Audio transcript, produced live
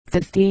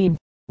15.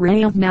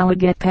 Ray of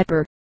Malagat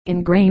pepper,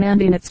 in grain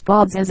and in its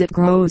pods as it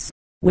grows,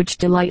 which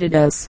delighted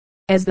us,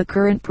 as the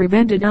current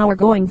prevented our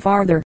going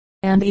farther,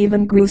 and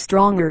even grew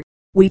stronger.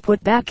 We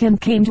put back and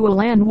came to a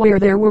land where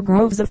there were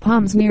groves of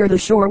palms near the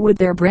shore with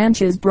their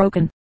branches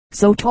broken,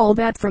 so tall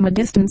that from a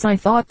distance I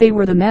thought they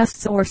were the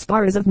masts or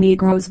spars of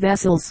Negroes'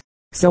 vessels.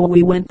 So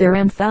we went there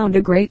and found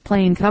a great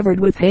plain covered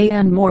with hay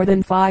and more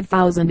than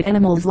 5,000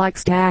 animals like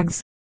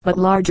stags, but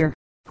larger,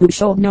 who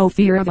showed no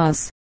fear of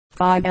us.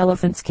 5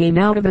 elephants came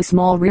out of a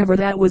small river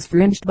that was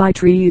fringed by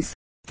trees,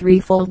 3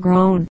 full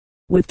grown,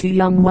 with 2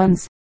 young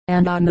ones,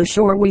 and on the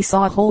shore we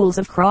saw holes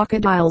of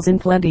crocodiles in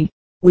plenty.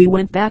 We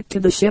went back to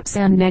the ships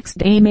and next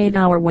day made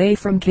our way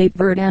from Cape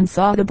Verde and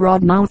saw the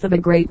broad mouth of a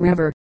great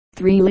river,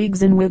 3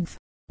 leagues in width,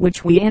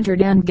 which we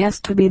entered and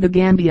guessed to be the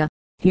Gambia.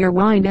 Here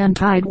wind and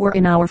tide were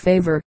in our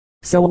favor,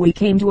 so we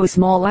came to a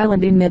small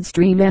island in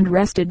midstream and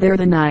rested there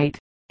the night.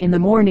 In the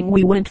morning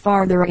we went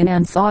farther in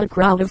and saw a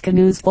crowd of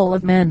canoes full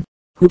of men,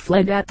 who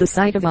fled at the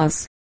sight of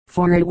us,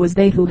 for it was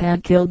they who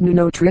had killed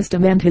Nuno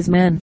Tristram and his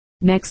men.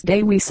 Next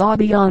day we saw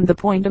beyond the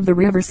point of the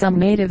river some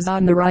natives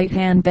on the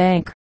right-hand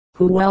bank,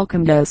 who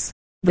welcomed us.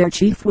 Their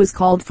chief was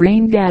called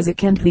Frame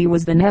Gazik and he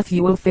was the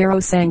nephew of Pharaoh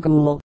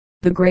Sangul,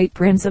 the great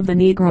prince of the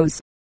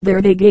Negroes.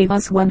 There they gave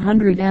us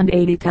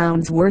 180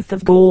 pounds worth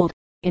of gold,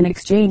 in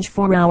exchange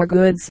for our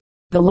goods.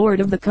 The lord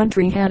of the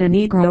country had a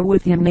Negro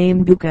with him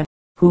named Buka,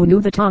 who knew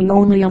the tongue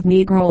only of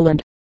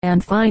Negroland,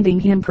 and finding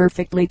him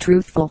perfectly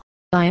truthful,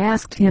 I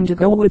asked him to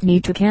go with me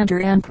to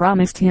Cantor and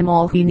promised him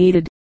all he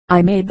needed.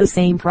 I made the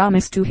same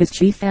promise to his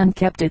chief and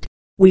kept it.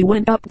 We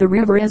went up the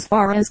river as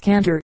far as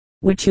Cantor,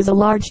 which is a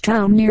large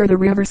town near the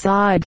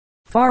riverside.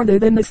 Farther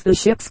than this the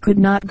ships could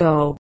not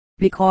go,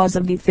 because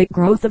of the thick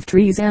growth of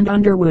trees and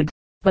underwood.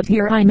 But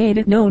here I made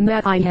it known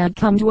that I had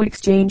come to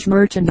exchange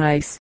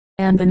merchandise,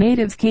 and the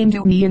natives came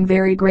to me in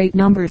very great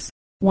numbers.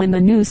 When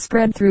the news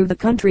spread through the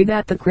country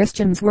that the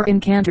Christians were in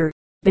Cantor,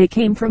 they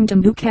came from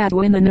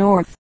Timbuktu in the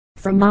north,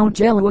 from Mount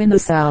Jello in the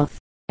south,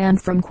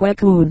 and from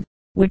Quekun,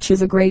 which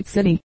is a great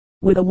city,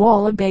 with a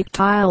wall of baked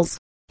tiles.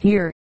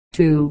 Here,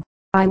 too,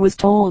 I was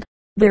told,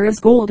 there is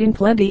gold in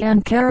plenty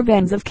and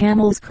caravans of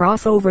camels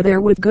cross over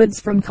there with goods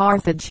from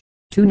Carthage,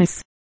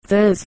 Tunis,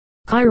 Fez,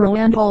 Cairo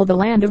and all the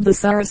land of the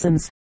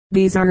Saracens.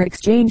 These are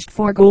exchanged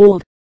for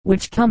gold,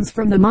 which comes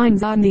from the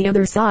mines on the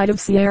other side of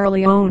Sierra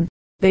Leone.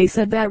 They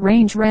said that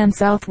range ran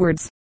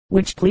southwards,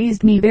 which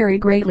pleased me very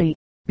greatly,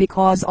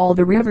 because all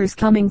the rivers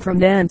coming from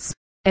thence,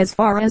 as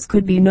far as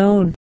could be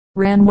known,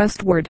 ran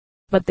westward.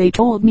 But they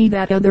told me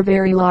that other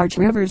very large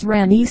rivers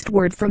ran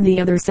eastward from the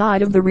other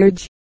side of the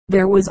ridge.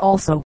 There was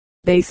also,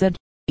 they said,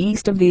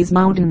 east of these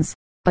mountains,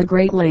 a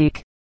great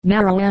lake,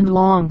 narrow and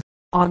long,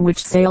 on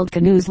which sailed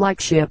canoes like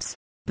ships.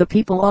 The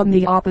people on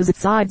the opposite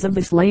sides of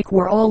this lake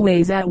were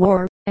always at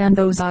war, and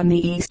those on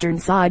the eastern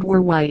side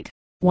were white.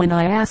 When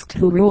I asked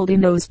who ruled in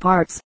those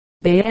parts,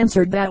 they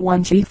answered that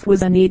one chief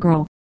was a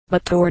Negro,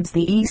 but towards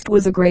the east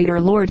was a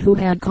greater lord who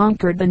had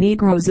conquered the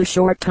Negroes a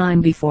short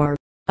time before.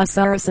 A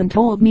Saracen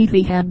told me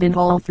he had been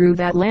all through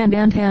that land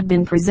and had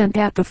been present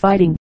at the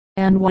fighting,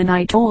 and when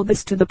I told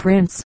this to the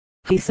prince,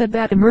 he said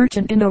that a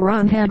merchant in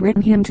Oran had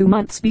written him 2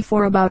 months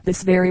before about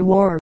this very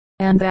war,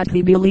 and that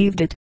he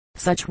believed it.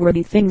 Such were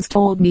the things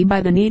told me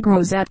by the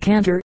Negroes at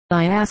Cantor.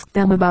 I asked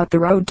them about the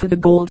road to the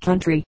gold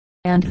country,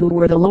 and who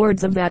were the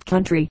lords of that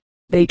country.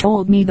 They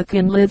told me the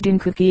king lived in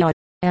Kukia,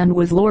 and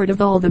was lord of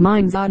all the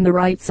mines on the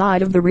right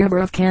side of the river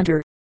of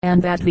Cantor,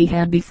 and that he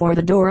had before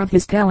the door of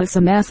his palace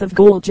a mass of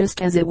gold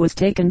just as it was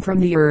taken from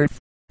the earth,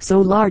 so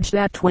large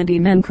that 20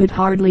 men could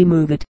hardly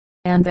move it,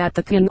 and that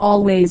the king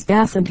always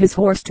fastened his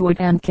horse to it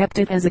and kept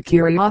it as a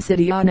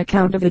curiosity on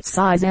account of its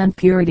size and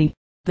purity.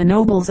 The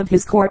nobles of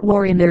his court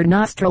wore in their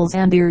nostrils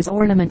and ears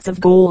ornaments of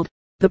gold.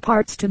 The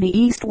parts to the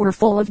east were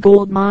full of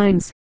gold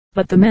mines,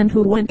 but the men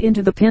who went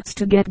into the pits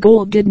to get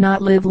gold did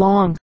not live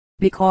long,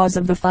 because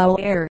of the foul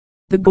air.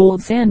 The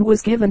gold sand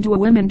was given to a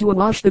woman to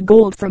wash the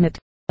gold from it.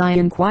 I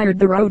inquired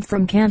the road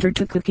from Cantor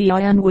to Kukia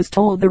and was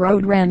told the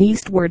road ran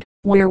eastward,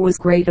 where was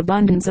great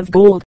abundance of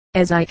gold,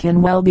 as I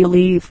can well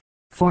believe,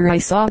 for I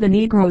saw the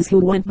Negroes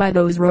who went by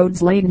those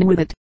roads laden with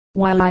it.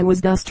 While I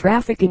was thus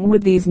trafficking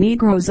with these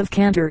Negroes of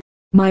Cantor,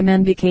 my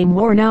men became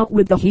worn out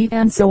with the heat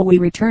and so we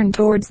returned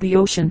towards the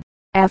ocean.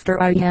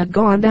 After I had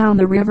gone down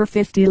the river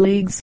 50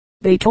 leagues,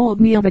 they told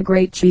me of a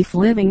great chief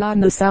living on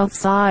the south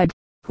side,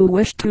 who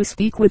wished to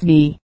speak with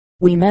me.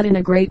 We met in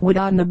a great wood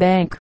on the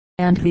bank,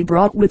 and he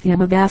brought with him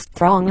a vast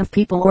throng of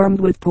people armed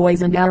with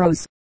poisoned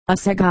arrows,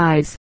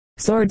 assegais,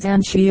 swords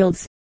and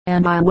shields,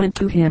 and I went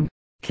to him,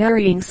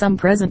 carrying some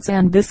presents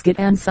and biscuit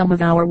and some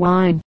of our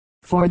wine,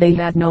 for they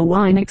had no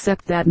wine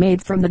except that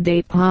made from the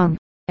date palm,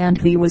 and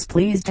he was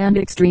pleased and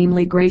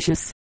extremely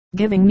gracious,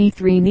 giving me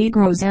 3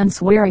 Negroes and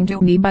swearing to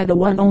me by the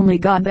one only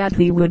God that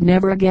he would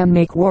never again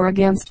make war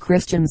against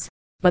Christians,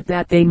 but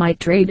that they might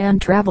trade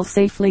and travel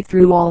safely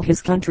through all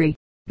his country.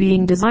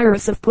 Being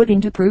desirous of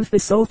putting to proof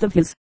this oath of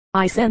his,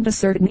 I sent a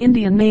certain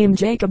Indian named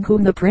Jacob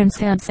whom the prince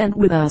had sent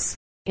with us,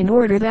 in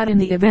order that in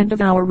the event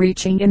of our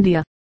reaching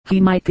India, he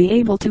might be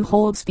able to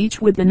hold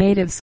speech with the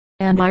natives,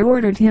 and I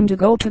ordered him to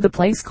go to the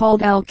place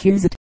called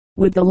Alcuzet,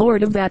 with the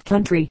lord of that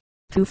country,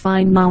 to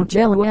find Mount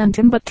Jello and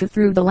Timbuktu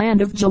through the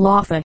land of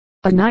Jalaffa.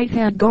 A knight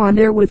had gone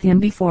there with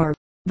him before.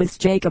 This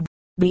Jacob,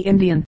 the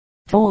Indian,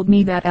 told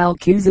me that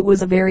Alcuzet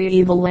was a very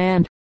evil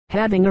land,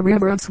 having a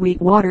river of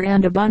sweet water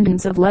and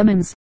abundance of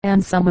lemons,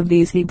 and some of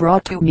these he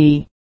brought to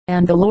me,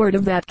 and the lord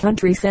of that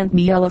country sent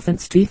me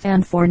elephant's teeth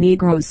and 4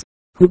 negroes,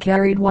 who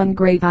carried one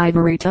great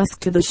ivory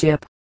tusk to the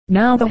ship.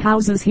 Now the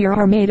houses here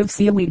are made of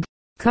seaweed,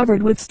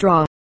 covered with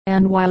straw,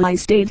 and while I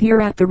stayed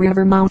here at the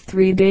river mouth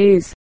 3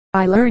 days,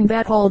 I learned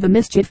that all the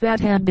mischief that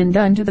had been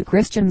done to the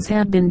Christians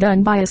had been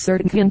done by a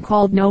certain king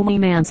called Nomi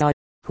Mansa,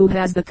 who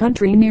has the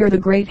country near the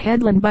great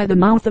headland by the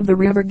mouth of the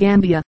river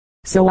Gambia.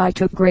 So I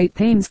took great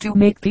pains to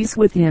make peace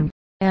with him,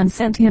 and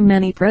sent him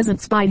many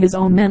presents by his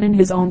own men in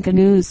his own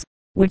canoes,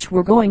 which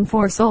were going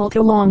for salt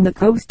along the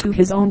coast to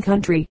his own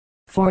country,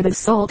 for the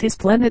salt is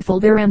plentiful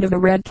there and of a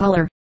red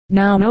color.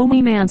 Now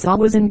Nomi Mansa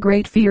was in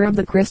great fear of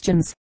the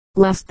Christians,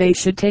 lest they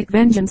should take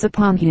vengeance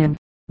upon him.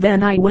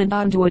 Then I went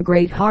on to a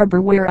great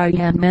harbor where I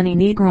had many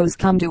negroes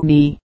come to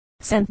me,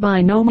 sent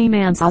by Nomi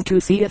Mansa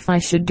to see if I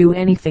should do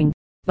anything,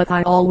 but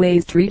I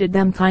always treated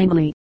them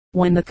kindly.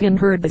 When the king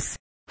heard this,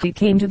 he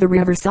came to the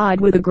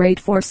riverside with a great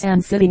force,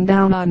 and sitting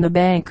down on the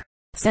bank,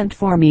 sent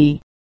for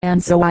me,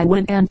 and so I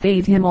went and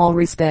paid him all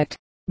respect.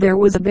 There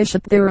was a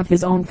bishop there of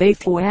his own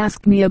faith who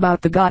asked me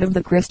about the God of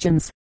the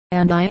Christians,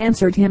 and I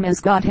answered him as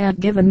God had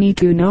given me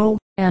to know,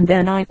 and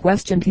then I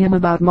questioned him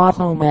about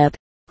Mahomet,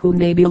 whom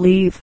they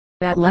believe.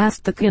 At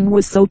last the king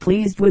was so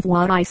pleased with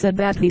what I said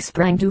that he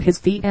sprang to his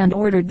feet and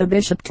ordered the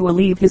bishop to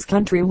leave his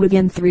country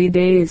within 3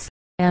 days,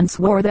 and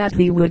swore that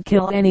he would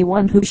kill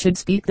anyone who should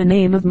speak the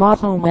name of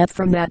Mahomet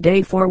from that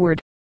day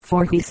forward,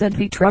 for he said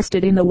he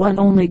trusted in the one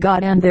only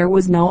God and there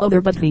was no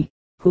other but he,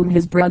 whom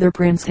his brother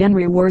Prince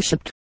Henry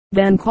worshipped.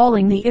 Then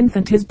calling the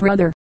infant his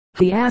brother,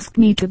 he asked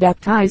me to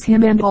baptize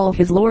him and all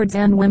his lords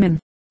and women.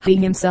 He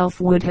himself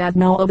would have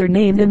no other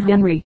name than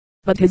Henry,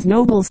 but his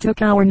nobles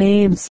took our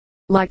names,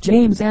 like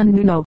James and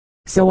Nuno.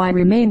 So I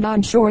remained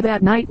on shore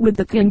that night with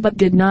the king but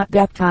did not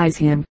baptize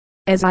him,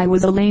 as I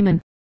was a layman.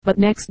 But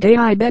next day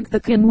I begged the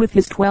king with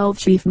his 12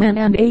 chief men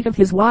and 8 of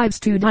his wives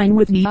to dine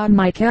with me on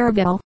my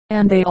caravel,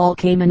 and they all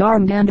came in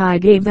armed, and I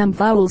gave them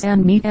fowls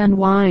and meat and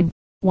wine,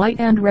 white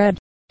and red,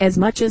 as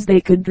much as they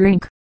could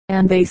drink.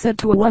 And they said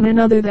to one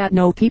another that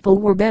no people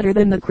were better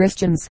than the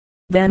Christians.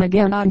 Then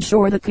again on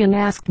shore the king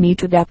asked me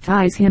to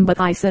baptize him, but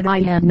I said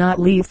I had not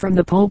leave from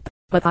the Pope,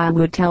 but I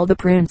would tell the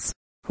prince,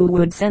 who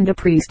would send a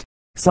priest.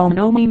 So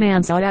Nomi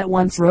Mansa at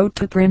once wrote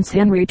to Prince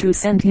Henry to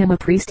send him a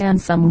priest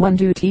and someone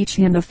to teach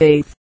him the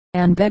faith,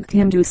 and begged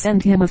him to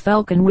send him a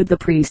falcon with the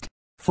priest,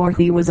 for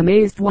he was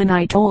amazed when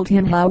I told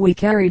him how we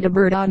carried a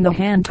bird on the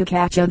hand to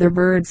catch other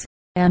birds,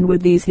 and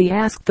with these he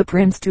asked the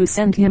prince to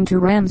send him 2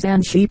 rams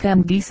and sheep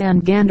and geese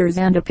and ganders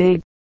and a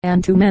pig,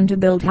 and 2 men to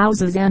build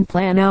houses and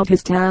plan out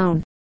his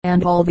town,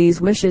 and all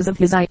these wishes of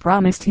his I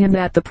promised him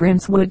that the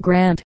prince would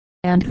grant.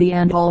 And he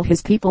and all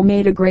his people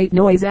made a great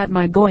noise at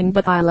my going,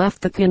 but I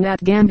left the king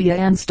at Gambia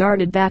and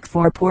started back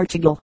for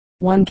Portugal.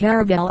 One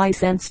caravel I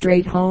sent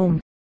straight home,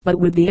 but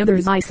with the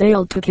others I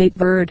sailed to Cape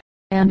Verde,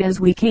 and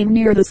as we came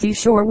near the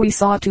seashore we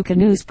saw 2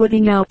 canoes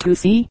putting out to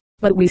sea,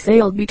 but we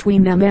sailed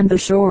between them and the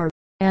shore,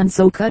 and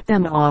so cut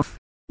them off.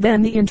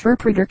 Then the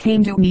interpreter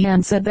came to me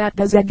and said that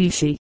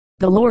Dazegishi,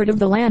 the lord of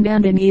the land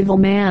and an evil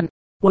man,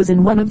 was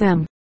in one of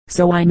them.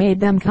 So I made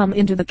them come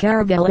into the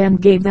caravel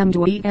and gave them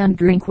to eat and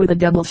drink with a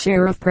double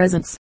share of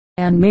presents,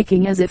 and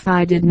making as if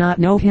I did not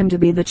know him to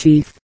be the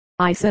chief,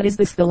 I said, "Is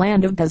this the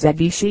land of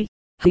Dazegishi?"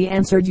 He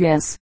answered,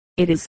 "Yes,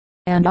 it is."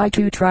 And I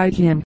too tried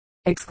him,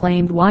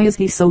 exclaimed, "Why is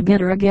he so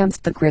bitter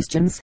against the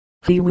Christians?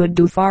 He would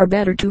do far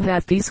better to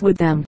have peace with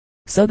them,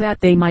 so that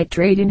they might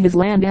trade in his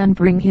land and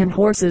bring him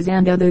horses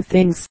and other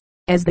things,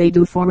 as they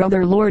do for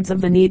other lords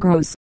of the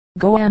Negroes.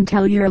 Go and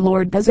tell your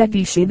lord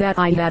Dazegishi that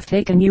I have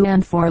taken you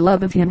and for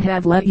love of him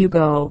have let you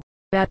go."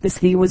 At this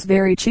he was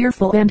very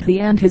cheerful, and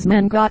he and his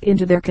men got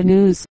into their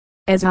canoes,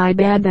 as I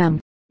bade them,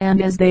 and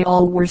as they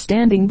all were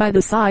standing by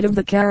the side of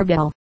the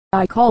caravel,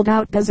 I called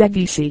out,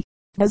 "Dazegishi,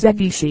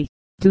 Dazegishi,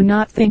 do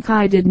not think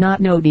I did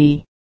not know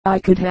thee. I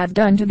could have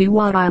done to thee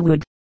what I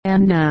would,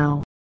 and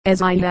now,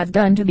 as I have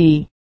done to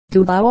thee,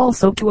 do thou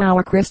also to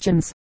our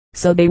Christians."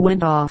 So they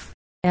went off,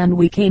 and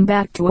we came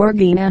back to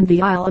Orgine and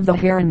the Isle of the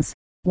Herons,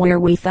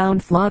 where we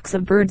found flocks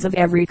of birds of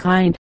every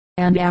kind,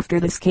 and after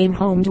this came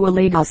home to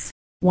Lagos,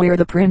 where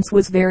the prince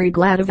was very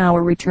glad of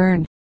our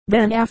return.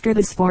 Then after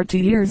this for 2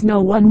 years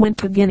no one went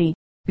to Guinea,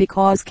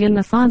 because King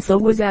Afonso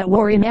was at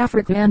war in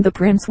Africa and the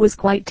prince was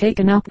quite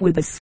taken up with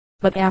us.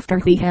 But after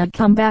he had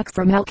come back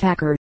from El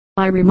Cacar,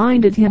 I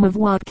reminded him of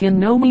what King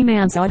Nomi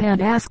Mansa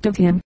had asked of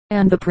him,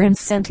 and the prince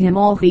sent him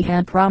all he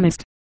had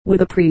promised,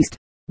 with a priest,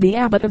 the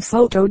abbot of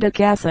Soto de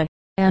Casa,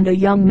 and a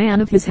young man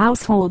of his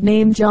household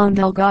named John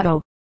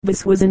Delgado.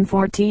 This was in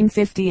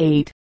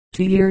 1458.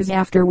 2 years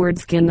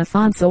afterwards King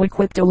Afonso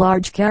equipped a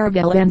large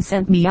caravel and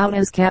sent me out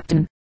as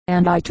captain,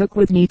 and I took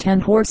with me 10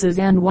 horses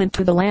and went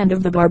to the land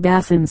of the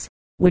Barbacans,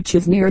 which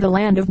is near the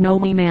land of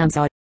Nomi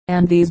Mansa,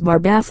 and these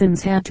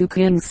Barbacans had 2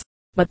 kings.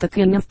 but the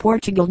King of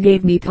Portugal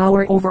gave me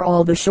power over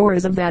all the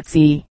shores of that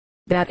sea,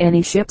 that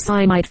any ships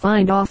I might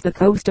find off the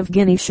coast of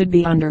Guinea should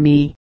be under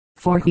me,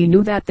 for he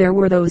knew that there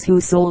were those who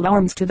sold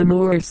arms to the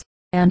Moors,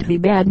 and he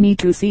bade me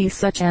to seize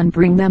such and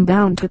bring them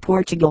bound to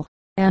Portugal.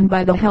 And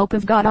by the help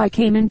of God I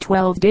came in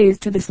 12 days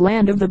to this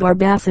land of the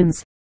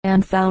Barbacans,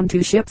 and found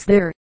 2 ships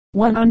there,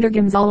 one under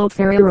Gonzalo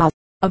Ferreira,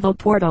 of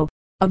Oporto,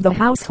 of the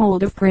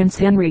household of Prince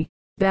Henry,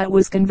 that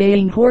was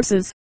conveying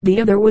horses;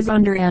 the other was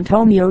under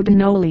Antonio de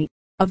Noli,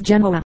 of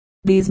Genoa.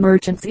 These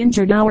merchants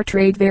injured our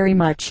trade very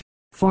much,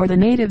 for the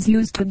natives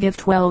used to give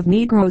 12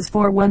 negroes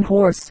for 1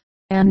 horse,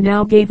 and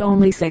now gave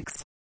only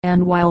 6.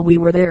 And while we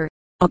were there,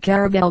 a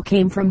caravel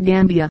came from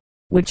Gambia,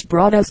 which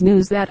brought us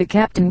news that a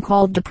captain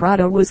called De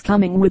Prado was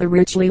coming with a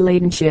richly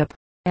laden ship,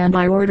 and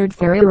I ordered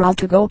Ferreira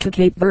to go to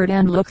Cape Verde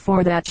and look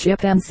for that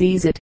ship and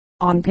seize it,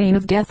 on pain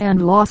of death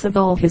and loss of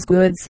all his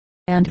goods,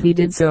 and he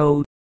did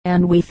so,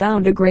 and we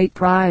found a great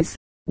prize,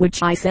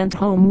 which I sent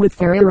home with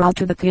Ferreira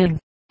to the king,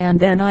 and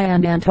then I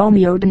and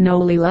Antonio de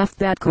Noli left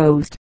that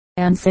coast,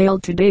 and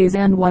sailed 2 days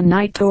and 1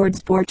 night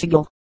towards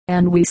Portugal,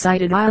 and we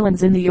sighted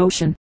islands in the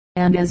ocean,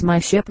 and as my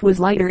ship was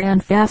lighter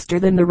and faster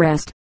than the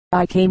rest,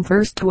 I came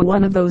first to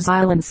one of those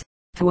islands,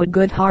 to a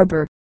good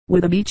harbor,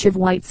 with a beach of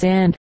white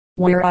sand,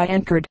 where I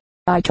anchored.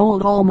 I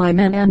told all my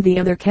men and the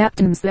other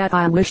captains that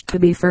I wished to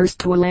be first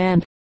to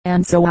land,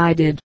 and so I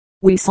did.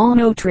 We saw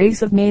no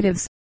trace of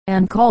natives,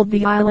 and called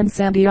the island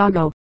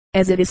Santiago,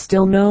 as it is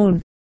still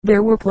known.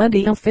 There were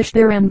plenty of fish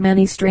there and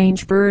many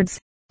strange birds,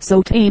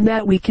 so tame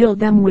that we killed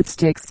them with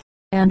sticks,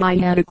 and I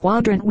had a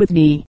quadrant with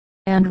me,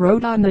 and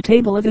wrote on the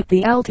table of it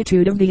the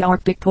altitude of the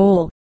Arctic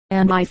pole,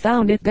 and I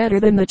found it better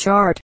than the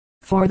chart,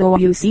 for though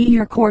you see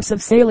your course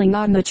of sailing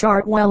on the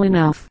chart well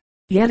enough,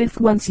 yet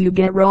if once you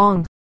get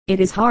wrong, it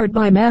is hard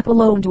by map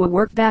alone to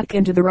work back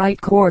into the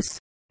right course.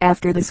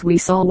 After this we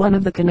saw one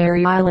of the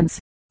Canary Islands,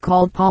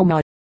 called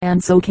Palma,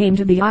 and so came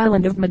to the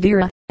island of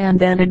Madeira, and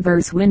then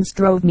adverse winds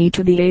drove me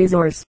to the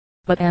Azores.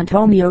 But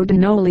Antonio de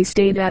Noli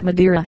stayed at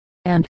Madeira,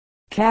 and,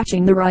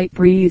 catching the right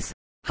breeze,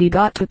 he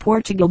got to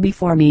Portugal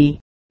before me,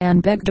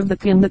 and begged of the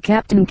king the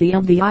captaincy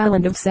of the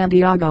island of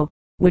Santiago,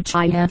 which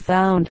I had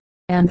found,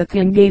 and the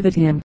king gave it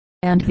him,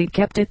 and he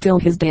kept it till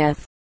his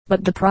death.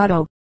 But De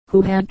Prado,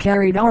 who had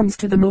carried arms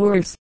to the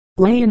Moors,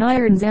 lay in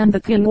irons, and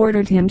the king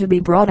ordered him to be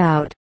brought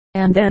out,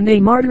 and then they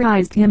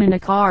martyrized him in a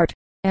cart,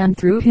 and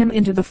threw him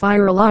into the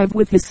fire alive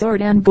with his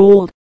sword and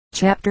gold.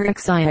 Chapter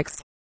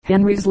XIX.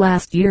 Henry's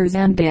last years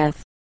and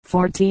death.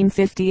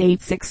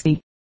 1458-60.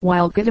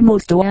 While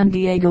Cadamosto and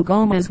Diego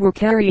Gomez were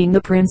carrying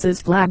the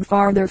prince's flag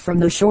farther from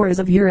the shores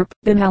of Europe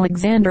than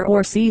Alexander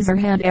or Caesar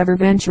had ever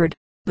ventured,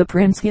 the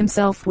prince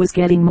himself was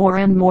getting more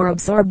and more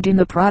absorbed in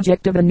the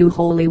project of a new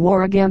holy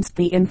war against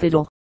the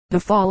infidel. The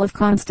fall of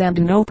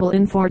Constantinople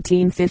in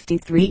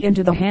 1453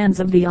 into the hands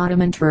of the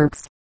Ottoman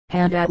Turks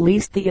had at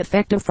least the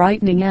effect of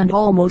frightening and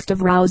almost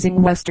of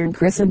rousing Western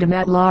Christendom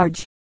at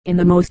large. In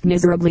the most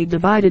miserably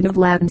divided of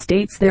Latin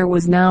states there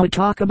was now a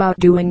talk about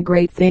doing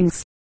great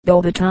things,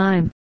 though the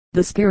time,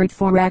 the spirit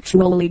for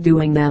actually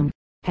doing them,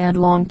 had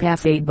long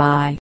passed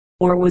by,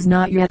 or was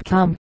not yet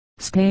come.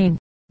 Spain,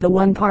 the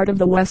one part of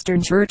the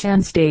Western Church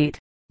and State,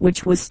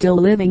 which was still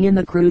living in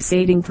the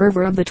crusading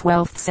fervor of the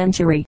 12th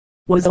century,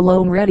 was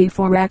alone ready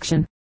for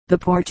action. The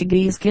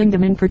Portuguese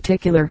kingdom in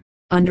particular,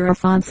 under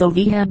Afonso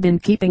V, had been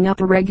keeping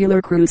up a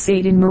regular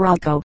crusade in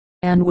Morocco,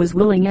 and was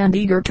willing and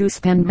eager to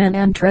spend men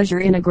and treasure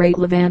in a great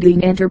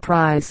Levantine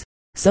enterprise.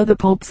 So the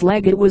Pope's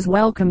legate was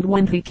welcomed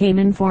when he came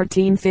in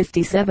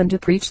 1457 to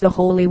preach the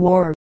holy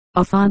war.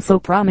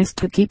 Afonso promised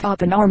to keep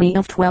up an army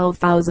of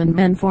 12,000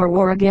 men for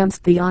war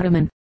against the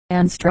Ottoman,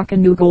 and struck a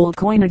new gold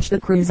coinage, the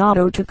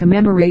cruzado, to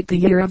commemorate the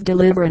year of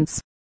deliverance.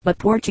 But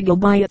Portugal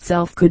by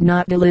itself could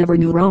not deliver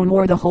New Rome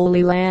or the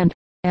Holy Land,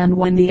 and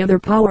when the other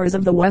powers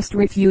of the West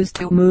refused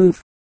to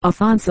move,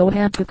 Afonso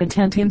had to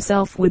content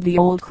himself with the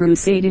old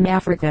crusade in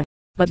Africa.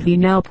 But he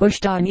now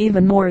pushed on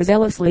even more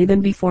zealously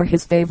than before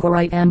his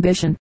favorite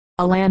ambition,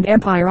 a land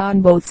empire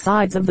on both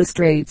sides of the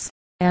straits,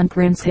 and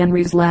Prince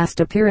Henry's last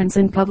appearance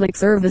in public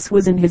service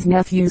was in his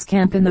nephew's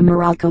camp in the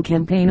Morocco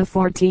campaign of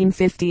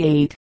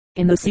 1458.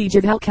 In the siege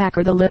of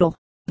Alcácer the Little,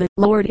 the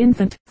Lord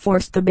Infant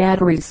forced the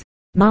batteries,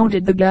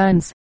 mounted the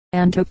guns,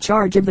 and took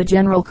charge of the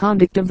general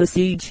conduct of the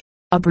siege.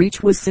 A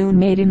breach was soon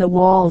made in the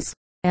walls,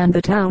 and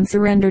the town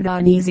surrendered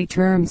on easy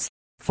terms,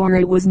 for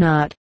it was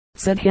not,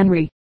 said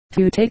Henry,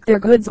 to take their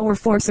goods or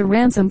force a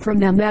ransom from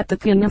them that the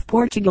King of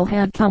Portugal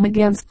had come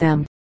against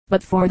them,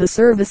 but for the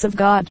service of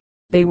God.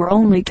 They were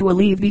only to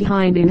leave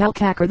behind in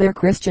Alcácer their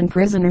Christian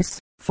prisoners.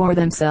 For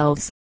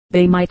themselves,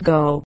 they might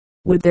go,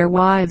 with their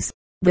wives,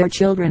 their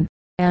children,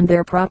 and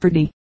their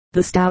property.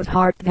 The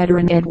stout-hearted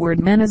veteran Edward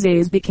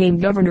Menezes became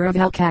governor of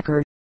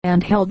Alcácer,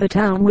 and held the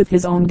town with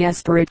his own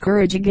desperate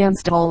courage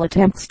against all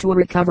attempts to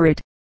recover it.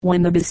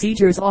 When the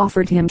besiegers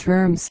offered him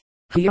terms,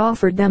 he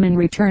offered them in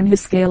return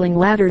his scaling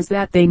ladders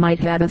that they might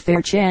have a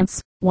fair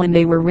chance. When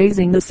they were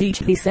raising the siege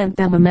he sent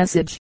them a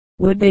message.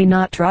 Would they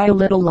not try a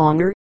little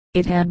longer?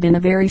 It had been a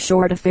very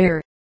short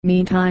affair.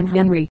 Meantime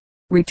Henry,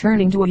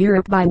 returning to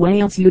Europe by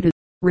way of Ceuta,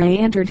 Rey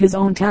entered his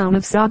own town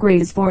of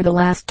Sagres for the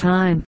last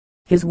time.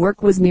 His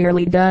work was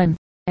nearly done,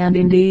 and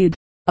indeed,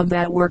 of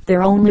that work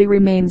there only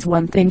remains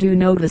one thing to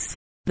notice.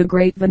 The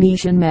great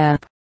Venetian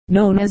map,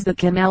 known as the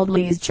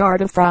Camaldolese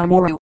chart of Fra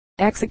Mauro,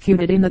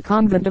 executed in the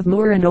convent of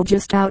Murano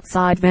just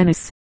outside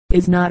Venice,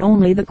 is not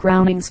only the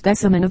crowning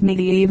specimen of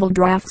medieval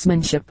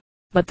draftsmanship,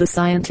 but the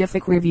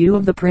scientific review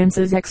of the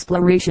prince's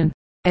exploration.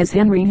 As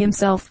Henry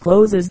himself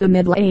closes the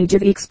middle age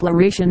of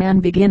exploration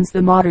and begins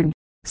the modern,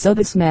 so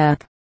this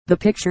map, the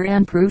picture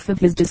and proof of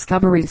his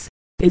discoveries,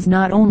 is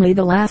not only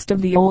the last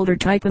of the older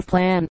type of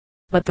plan,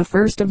 but the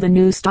first of the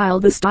new style,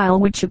 the style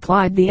which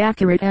applied the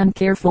accurate and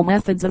careful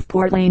methods of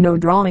Portland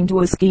drawing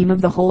to a scheme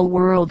of the whole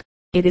world.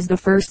 It is the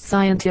first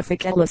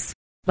scientific atlas,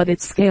 but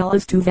its scale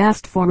is too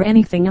vast for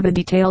anything of a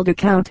detailed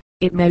account.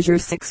 It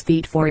measures 6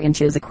 feet 4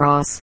 inches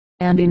across,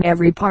 and in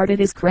every part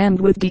it is crammed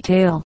with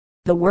detail.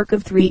 The work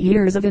of 3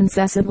 years of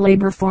incessant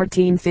labor,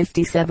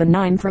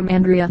 1457-9, from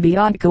Andrea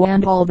Bianco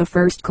and all the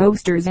first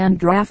coasters and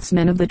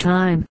draftsmen of the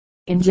time.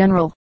 In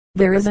general,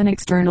 there is an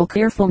external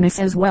carefulness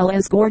as well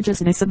as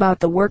gorgeousness about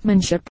the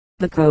workmanship.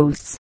 The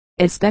coasts,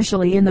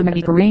 especially in the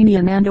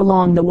Mediterranean and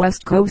along the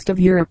west coast of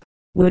Europe,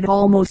 would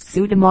almost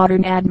suit a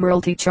modern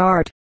admiralty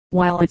chart,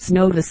 while its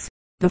notice,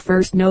 the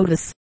first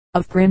notice,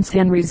 of Prince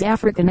Henry's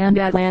African and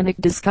Atlantic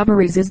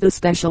discoveries is the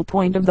special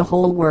point of the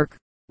whole work.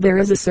 There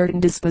is a certain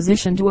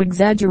disposition to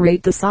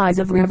exaggerate the size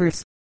of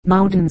rivers,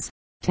 mountains,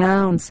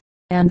 towns,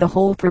 and the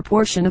whole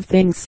proportion of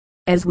things.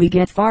 As we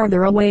get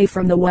farther away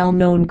from the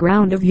well-known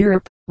ground of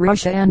Europe,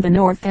 Russia and the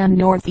north and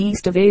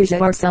northeast of Asia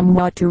are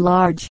somewhat too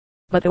large.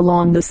 But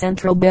along the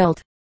central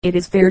belt, it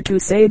is fair to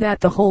say that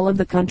the whole of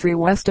the country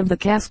west of the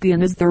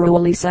Caspian is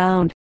thoroughly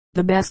sound,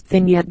 the best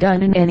thing yet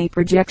done in any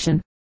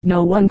projection.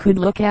 No one could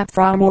look at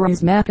Fra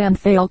Mauro's map and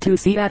fail to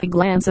see at a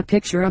glance a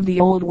picture of the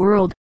old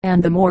world,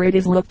 and the more it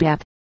is looked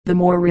at, the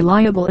more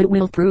reliable it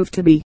will prove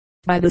to be.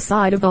 By the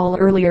side of all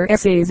earlier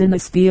essays in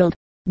this field,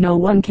 no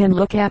one can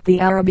look at the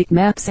Arabic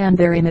maps and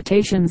their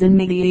imitations in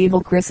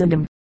medieval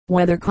Christendom,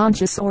 whether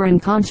conscious or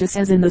unconscious,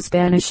 as in the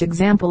Spanish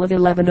example of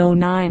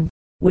 1109,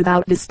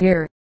 without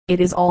despair. It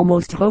is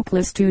almost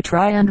hopeless to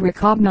try and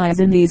recognize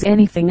in these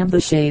anything of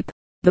the shape,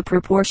 the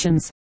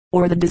proportions,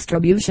 or the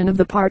distribution of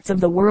the parts of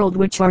the world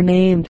which are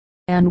named,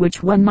 and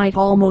which one might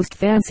almost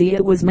fancy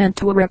it was meant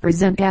to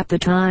represent at the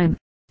time.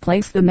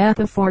 Place the map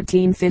of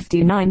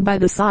 1459 by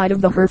the side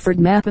of the Hereford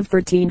map of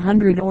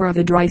 1300 or of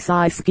the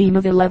Dry-Size scheme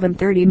of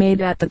 1130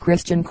 made at the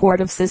Christian court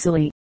of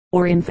Sicily,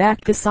 or in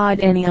fact beside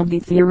any of the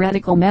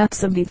theoretical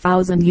maps of the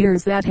 1,000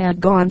 years that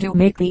had gone to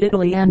make the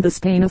Italy and the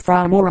Spain of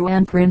Fra Mauro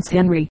and Prince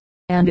Henry,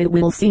 and it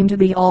will seem to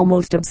be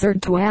almost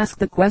absurd to ask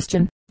the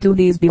question, do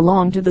these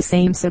belong to the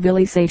same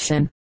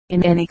civilization?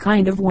 In any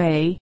kind of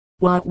way,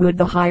 what would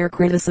the higher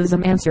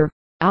criticism answer,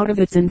 out of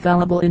its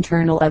infallible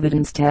internal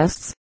evidence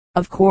tests?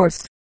 Of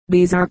course,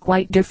 these are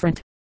quite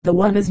different. The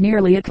one is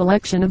merely a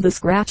collection of the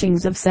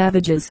scratchings of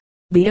savages,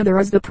 the other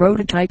is the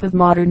prototype of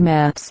modern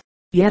maps.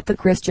 Yet the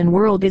Christian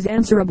world is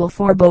answerable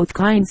for both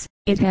kinds.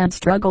 It had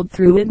struggled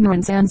through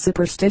ignorance and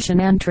superstition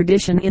and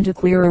tradition into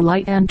clearer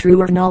light and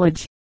truer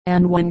knowledge,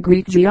 and when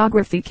Greek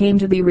geography came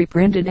to be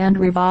reprinted and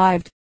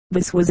revived,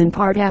 this was in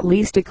part at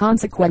least a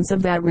consequence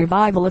of that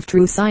revival of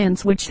true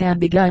science which had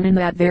begun in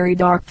that very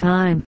dark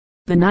time,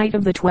 the night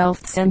of the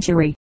 12th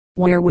century,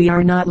 where we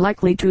are not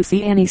likely to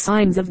see any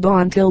signs of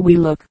dawn till we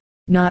look,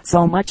 not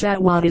so much at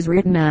what is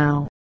written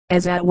now,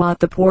 as at what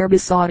the poor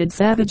besotted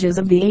savages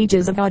of the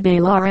ages of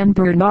Abélard and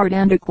Bernard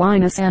and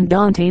Aquinas and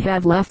Dante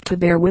have left to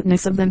bear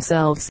witness of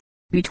themselves,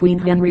 between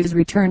Henry's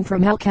return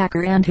from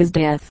Alcacer and his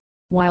death.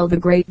 While the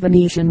great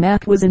Venetian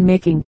map was in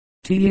making,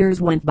 2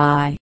 years went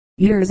by,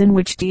 years in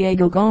which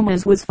Diego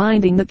Gomez was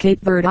finding the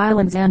Cape Verde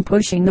Islands and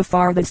pushing the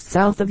farthest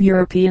south of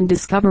European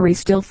discovery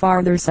still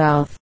farther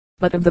south.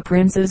 But of the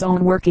prince's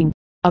own working,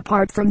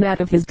 apart from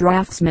that of his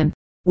draftsmen,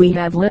 we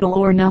have little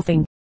or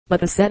nothing,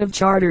 but a set of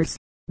charters.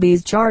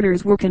 These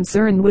charters were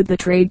concerned with the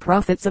trade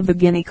profits of the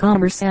Guinea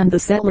commerce and the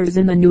settlers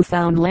in the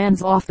Newfound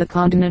lands off the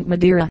continent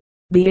Madeira,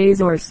 the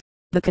Azores,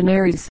 the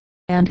Canaries,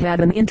 and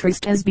had an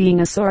interest as being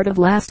a sort of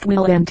last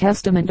will and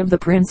testament of the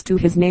prince to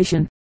his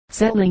nation,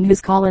 settling his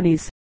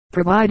colonies,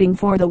 providing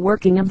for the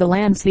working of the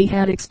lands he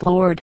had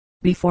explored,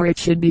 before it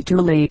should be too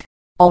late.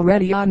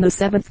 Already on the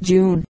 7th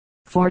June,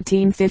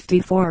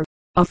 1454,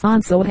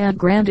 Afonso had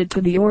granted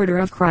to the Order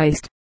of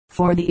Christ,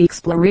 for the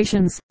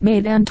explorations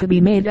made and to be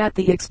made at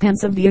the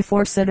expense of the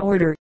aforesaid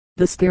order,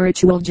 the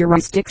spiritual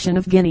jurisdiction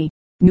of Guinea,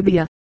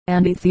 Nubia,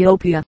 and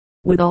Ethiopia,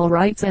 with all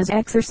rights as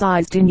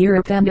exercised in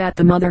Europe and at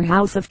the mother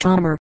house of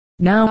Tamar.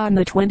 Now on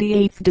the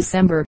 28th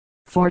December,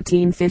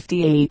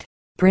 1458,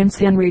 Prince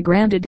Henry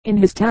granted, in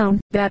his town,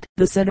 that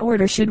the said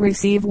order should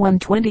receive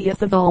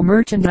 1/20th of all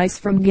merchandise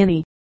from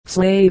Guinea,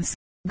 slaves,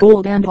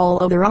 gold and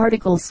all other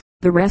articles,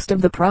 the rest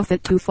of the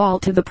profit to fall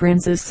to the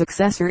prince's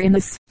successor in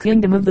this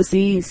kingdom of the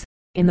seas.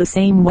 In the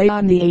same way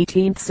on the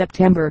 18th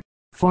September,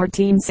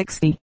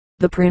 1460,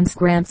 the prince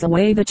grants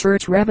away the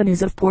church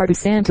revenues of Porto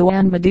Santo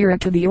and Madeira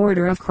to the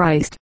Order of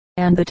Christ,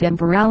 and the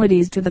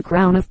temporalities to the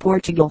Crown of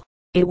Portugal.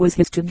 It was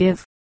his to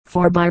give,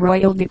 for by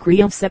royal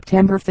decree of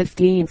September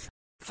 15,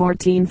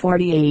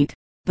 1448.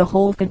 The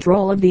whole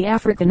control of the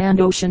African and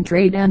ocean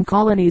trade and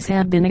colonies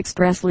had been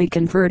expressly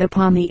conferred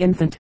upon the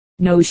infant.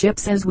 No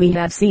ships as we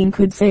have seen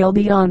could sail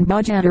beyond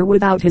Bajadar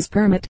without his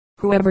permit.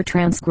 Whoever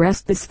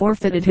transgressed this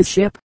forfeited his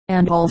ship,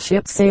 and all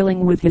ships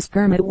sailing with his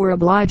permit were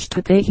obliged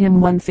to pay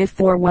him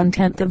 1/5 or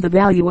 1/10 of the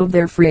value of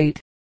their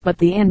freight. But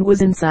the end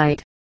was in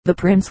sight. The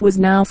prince was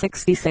now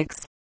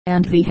 66,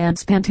 and he had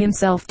spent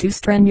himself too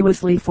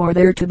strenuously for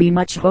there to be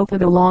much hope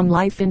of a long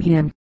life in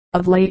him.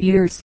 Of late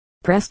years,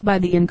 pressed by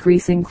the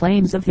increasing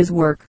claims of his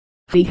work,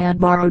 he had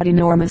borrowed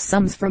enormous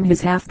sums from his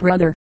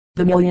half-brother,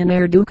 the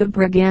millionaire Duke of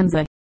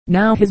Braganza.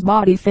 Now his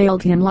body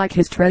failed him like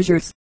his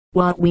treasures.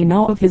 What we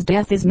know of his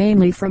death is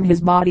mainly from his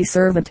body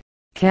servant,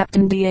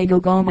 Captain Diego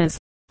Gomez,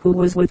 who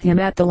was with him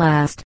at the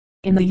last.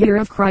 In the year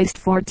of Christ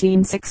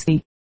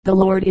 1460, the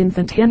Lord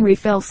Infant Henry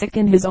fell sick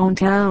in his own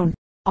town,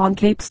 on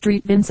Cape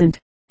St. Vincent,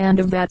 and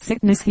of that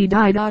sickness he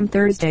died on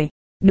Thursday,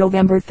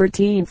 November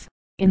 13th,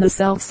 in the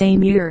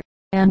self-same year,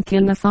 and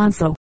King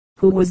Afonso,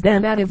 who was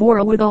then at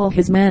Evora with all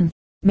his men,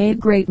 made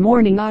great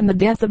mourning on the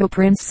death of a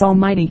prince so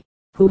mighty,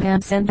 who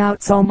had sent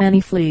out so many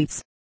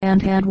fleets,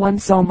 and had won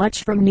so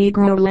much from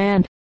Negro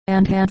land,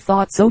 and had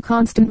fought so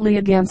constantly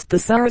against the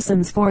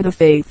Saracens for the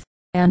faith.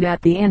 And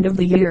at the end of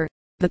the year,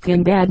 the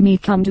king bade me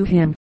come to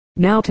him.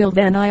 Now till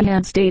then I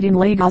had stayed in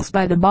Lagos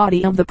by the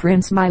body of the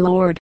prince my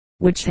lord,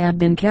 which had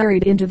been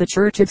carried into the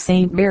church of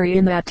St. Mary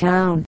in that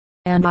town,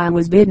 and I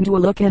was bidden to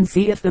look and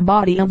see if the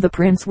body of the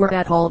prince were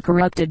at all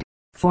corrupted,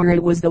 for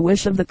it was the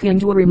wish of the king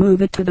to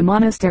remove it to the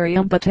monastery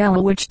of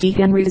Batella which D.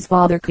 Henry's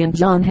father King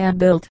John had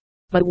built.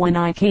 But when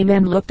I came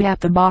and looked at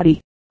the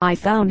body, I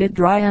found it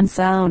dry and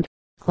sound,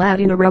 clad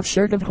in a rough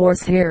shirt of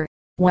horsehair.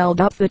 Well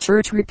doth the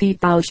church repeat,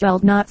 thou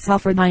shalt not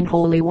suffer thine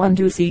holy one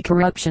to see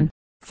corruption.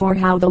 For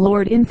how the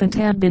Lord Infant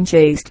had been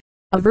chaste,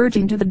 a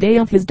virgin to the day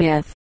of his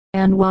death,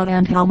 and what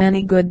and how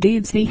many good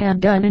deeds he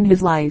had done in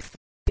his life,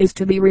 is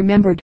to be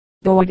remembered,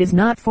 though it is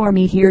not for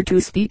me here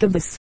to speak of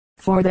this,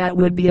 for that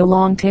would be a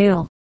long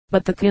tale.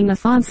 But the King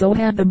Afonso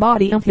had the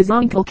body of his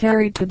uncle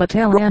carried to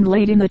Batella and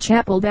laid in the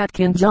chapel that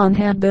King John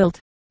had built,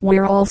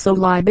 where also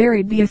lie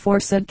buried the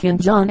aforesaid King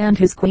John and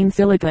his Queen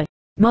Philippa,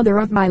 mother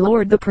of my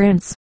lord the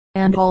prince,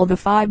 and all the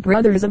 5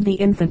 brothers of the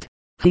infant.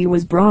 He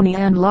was brawny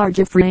and large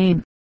of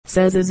frame,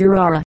 says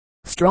Azurara,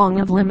 strong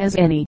of limb as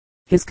any.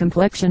 His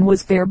complexion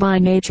was fair by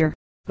nature,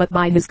 but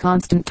by his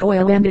constant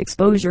toil and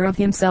exposure of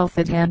himself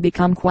it had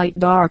become quite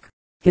dark.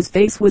 His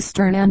face was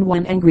stern and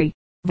when angry,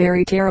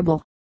 very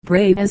terrible.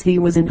 Brave as he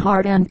was in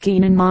heart and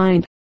keen in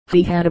mind,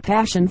 he had a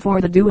passion for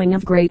the doing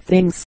of great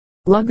things.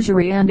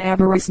 Luxury and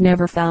avarice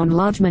never found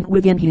lodgment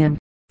within him,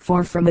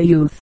 for from a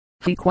youth,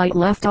 he quite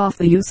left off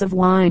the use of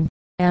wine,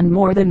 and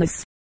more than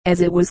this,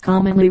 as it was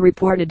commonly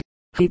reported,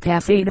 he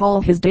passed all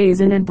his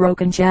days in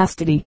unbroken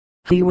chastity.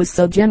 He was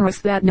so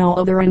generous that no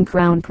other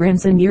uncrowned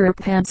prince in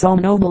Europe had so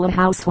noble a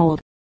household,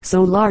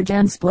 so large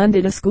and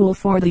splendid a school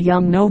for the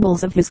young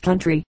nobles of his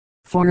country.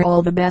 For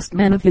all the best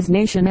men of his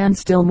nation and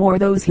still more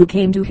those who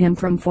came to him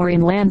from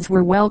foreign lands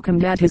were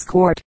welcomed at his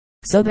court,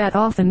 so that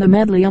often the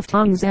medley of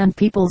tongues and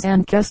peoples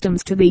and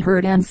customs to be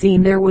heard and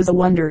seen there was a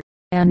wonder,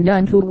 and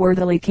none who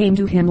worthily came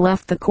to him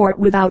left the court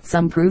without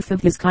some proof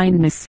of his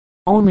kindness.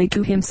 Only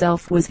to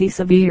himself was he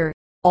severe.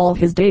 All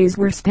his days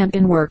were spent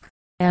in work,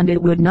 and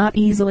it would not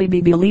easily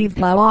be believed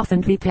how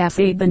often he passed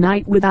the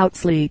night without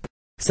sleep,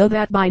 so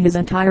that by his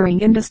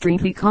untiring industry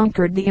he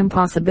conquered the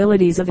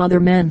impossibilities of other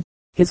men.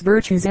 His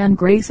virtues and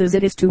graces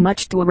it is too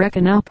much to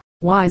reckon up.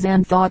 Wise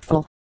and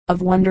thoughtful,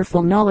 of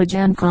wonderful knowledge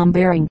and calm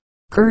bearing,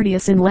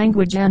 courteous in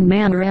language and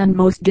manner and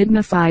most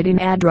dignified in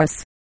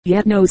address.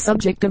 Yet no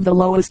subject of the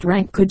lowest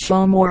rank could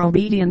show more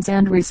obedience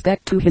and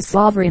respect to his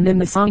sovereign than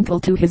this uncle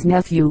to his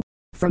nephew.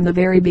 From the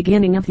very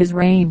beginning of his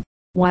reign,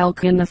 while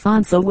King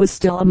Afonso was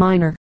still a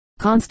minor,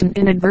 constant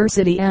in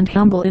adversity and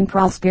humble in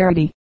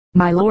prosperity,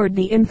 my lord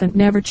the infant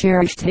never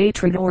cherished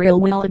hatred or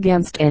ill will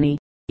against any,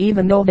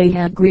 even though they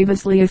had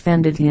grievously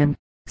offended him,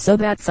 so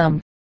that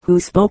some, who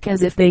spoke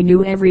as if they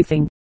knew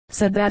everything,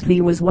 said that he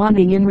was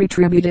wanting in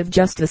retributive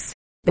justice,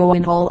 though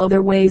in all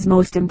other ways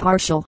most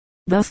impartial.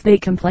 Thus they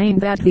complained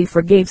that he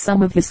forgave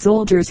some of his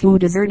soldiers who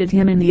deserted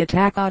him in the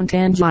attack on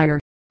Tangier,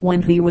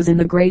 when he was in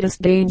the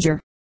greatest danger.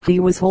 He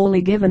was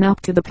wholly given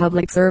up to the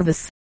public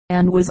service,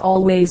 and was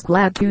always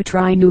glad to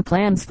try new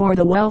plans for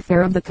the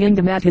welfare of the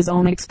kingdom at his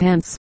own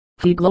expense.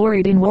 He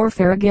gloried in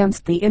warfare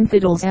against the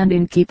infidels and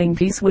in keeping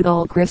peace with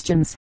all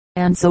Christians,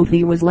 and so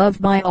he was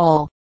loved by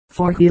all,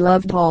 for he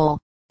loved all,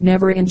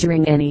 never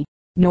injuring any,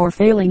 nor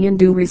failing in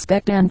due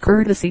respect and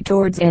courtesy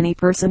towards any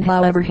person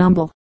however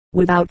humble,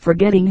 without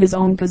forgetting his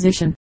own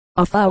position.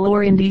 A foul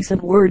or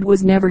indecent word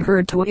was never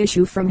heard to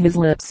issue from his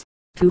lips.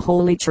 To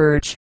Holy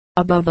Church,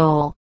 above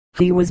all,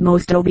 he was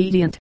most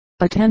obedient,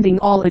 attending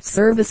all its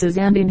services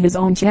and in his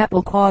own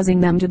chapel causing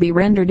them to be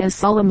rendered as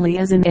solemnly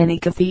as in any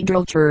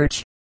cathedral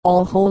church.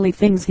 All holy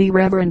things he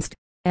reverenced,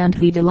 and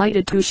he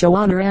delighted to show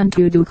honor and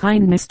to do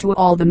kindness to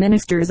all the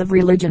ministers of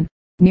religion.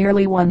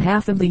 Nearly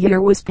 1/2 of the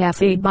year was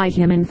passed by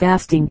him in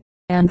fasting,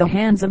 and the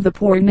hands of the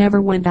poor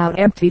never went out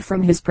empty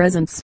from his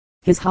presence.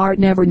 His heart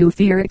never knew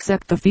fear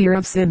except the fear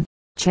of sin,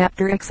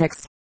 Chapter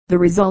XX. The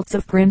results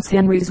of Prince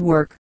Henry's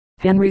work.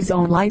 Henry's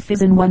own life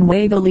is in one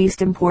way the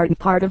least important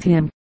part of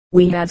him.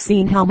 We have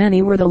seen how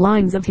many were the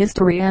lines of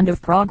history and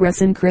of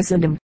progress in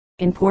Christendom,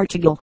 in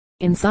Portugal,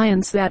 in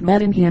science that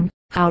met in him,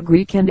 how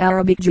Greek and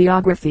Arabic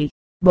geography,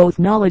 both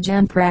knowledge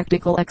and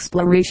practical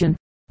exploration,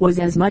 was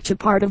as much a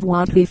part of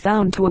what he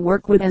found to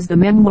work with as the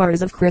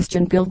memoirs of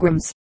Christian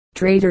pilgrims,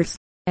 traders,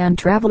 and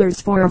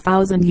travelers for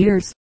 1,000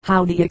 years,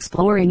 how the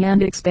exploring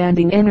and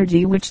expanding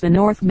energy which the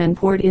Northmen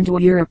poured into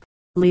Europe,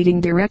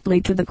 leading directly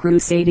to the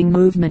crusading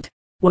movement,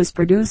 was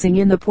producing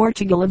in the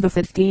Portugal of the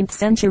 15th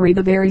century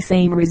the very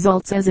same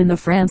results as in the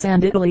France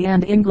and Italy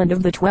and England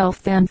of the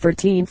 12th and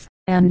 13th,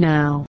 and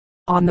now,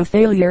 on the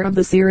failure of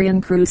the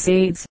Syrian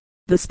Crusades,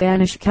 the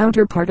Spanish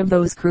counterpart of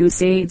those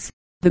crusades,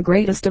 the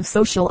greatest of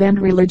social and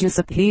religious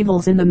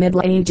upheavals in the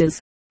Middle Ages,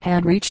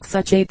 had reached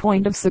such a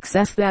point of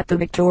success that the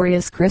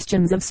victorious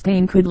Christians of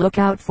Spain could look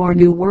out for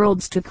new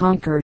worlds to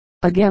conquer.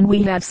 Again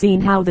we have seen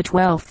how the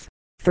 12th,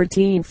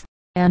 13th,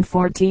 and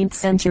 14th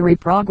century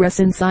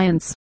progress in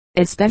science,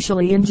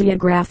 especially in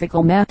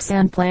geographical maps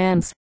and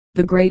plans,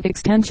 the great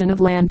extension of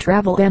land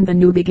travel and the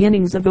new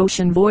beginnings of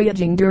ocean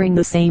voyaging during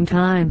the same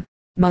time,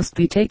 must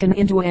be taken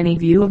into any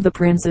view of the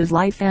prince's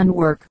life and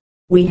work.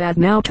 We have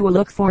now to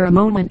look for a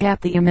moment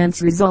at the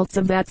immense results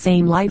of that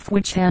same life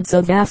which had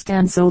so vast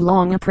and so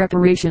long a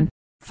preparation.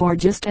 For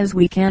just as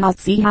we cannot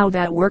see how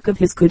that work of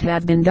his could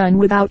have been done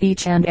without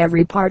each and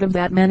every part of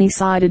that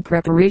many-sided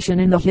preparation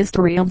in the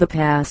history of the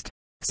past,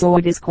 so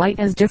it is quite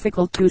as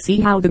difficult to see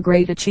how the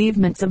great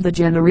achievements of the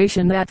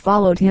generation that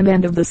followed him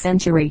and of the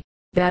century,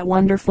 that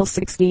wonderful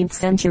 16th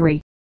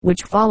century,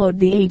 which followed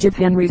the age of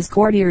Henry's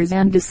courtiers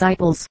and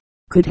disciples,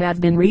 could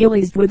have been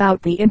realized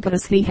without the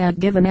impetus he had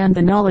given and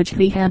the knowledge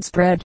he had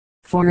spread.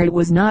 For it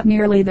was not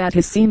merely that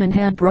his seamen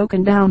had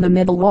broken down the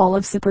middle wall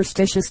of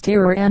superstitious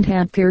terror and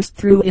had pierced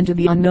through into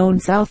the unknown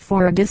south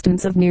for a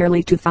distance of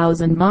nearly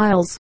 2,000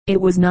 miles.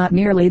 It was not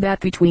merely that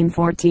between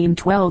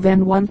 1412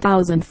 and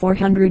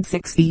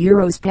 1460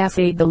 euros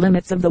passed the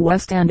limits of the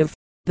west and of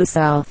the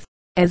south,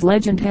 as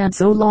legend had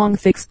so long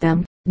fixed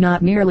them.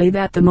 Not merely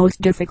that the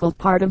most difficult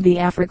part of the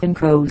African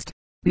coast,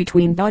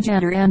 between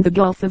Bajadar and the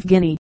Gulf of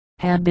Guinea,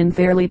 had been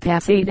fairly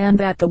passed and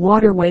that the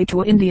waterway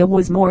to India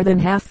was more than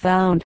half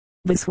found.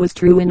 This was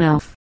true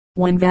enough.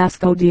 When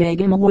Vasco da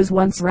Gama was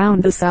once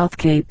round the South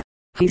Cape,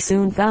 he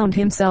soon found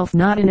himself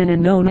not in an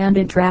unknown and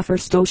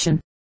untraversed ocean,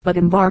 but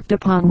embarked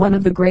upon one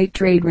of the great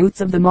trade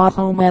routes of the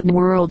Mohammedan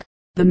world.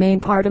 The main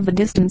part of the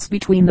distance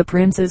between the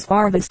Prince's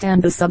farthest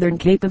and the southern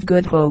Cape of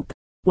Good Hope,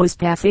 was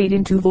passed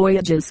in 2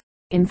 voyages,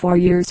 in 4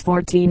 years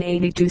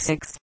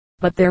 1482-6.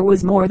 But there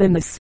was more than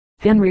this.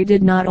 Henry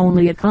did not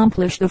only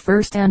accomplish the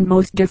first and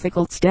most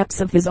difficult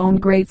steps of his own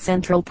great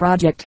central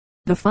project,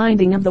 the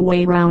finding of the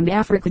way round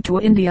Africa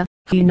to India,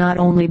 he not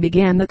only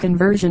began the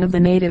conversion of the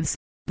natives,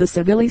 the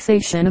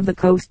civilization of the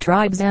coast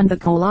tribes and the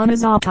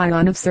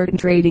colonization of certain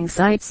trading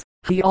sites,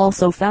 he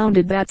also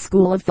founded that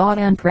school of thought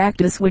and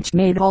practice which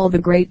made all the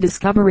great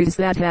discoveries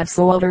that have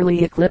so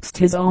utterly eclipsed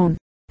his own.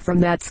 From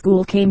that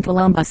school came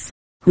Columbus,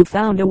 who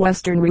found a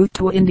western route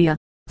to India,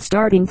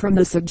 starting from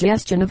the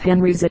suggestion of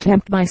Henry's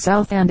attempt by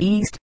south and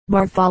east.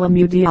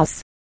 Bartholomew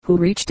Dias, who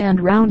reached and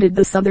rounded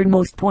the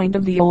southernmost point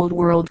of the old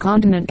world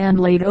continent and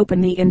laid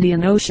open the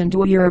Indian Ocean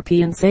to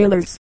European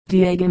sailors.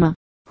 Da Gama,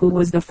 who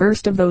was the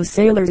first of those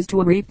sailors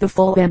to reap the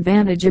full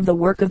advantage of the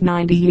work of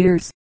 90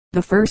 years,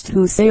 the first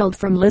who sailed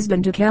from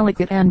Lisbon to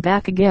Calicut and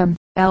back again.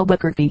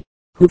 Albuquerque,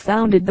 who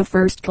founded the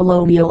first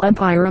colonial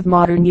empire of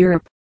modern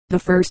Europe, the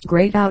first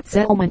great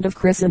outsettlement of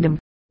Christendom,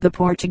 the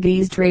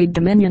Portuguese trade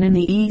dominion in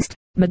the East.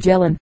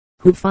 Magellan,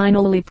 who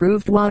finally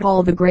proved what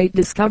all the great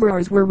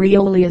discoverers were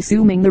really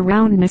assuming, the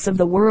roundness of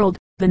the world.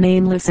 The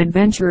nameless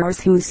adventurers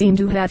who seem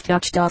to have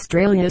touched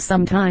Australia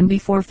some time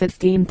before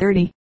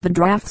 1530, the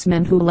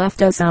draftsmen who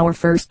left us our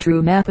first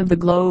true map of the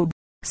globe.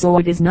 So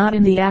it is not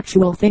in the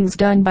actual things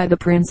done by the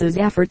prince's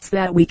efforts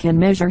that we can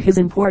measure his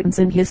importance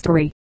in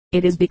history.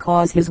 It is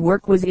because his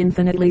work was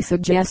infinitely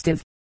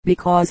suggestive,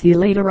 because he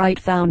laid a right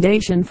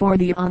foundation for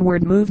the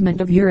onward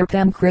movement of Europe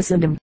and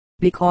Christendom,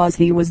 because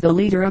he was the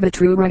leader of a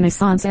true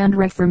Renaissance and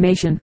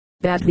Reformation,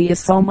 that he is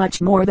so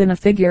much more than a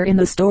figure in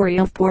the story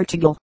of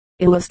Portugal.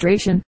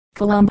 Illustration: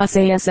 Columbus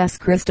ASS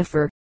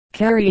Christopher,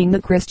 carrying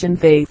the Christian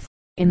faith,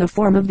 in the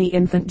form of the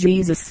infant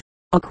Jesus,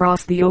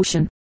 across the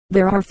ocean.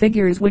 There are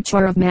figures which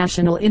are of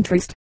national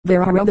interest,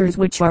 there are others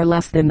which are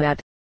less than that,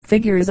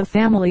 figures of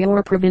family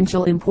or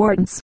provincial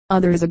importance,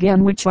 others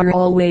again which are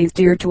always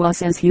dear to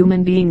us as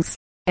human beings,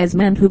 as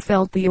men who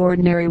felt the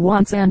ordinary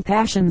wants and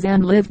passions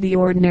and lived the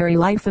ordinary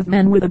life of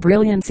men with a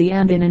brilliancy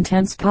and an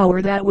intense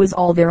power that was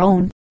all their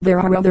own. There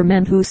are other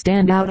men who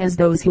stand out as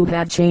those who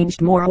had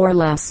changed more or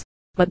less,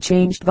 but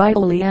changed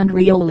vitally and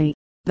really,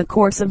 the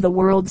course of the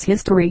world's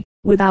history,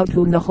 without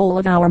whom the whole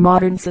of our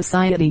modern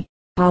society,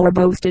 our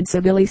boasted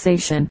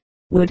civilization,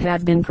 would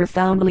have been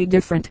profoundly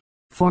different.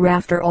 For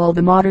after all,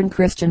 the modern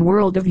Christian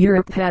world of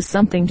Europe has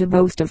something to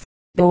boast of,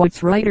 though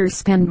its writers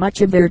spend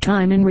much of their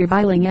time in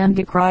reviling and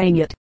decrying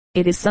it.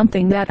 It is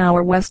something that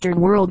our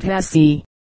Western world has seen.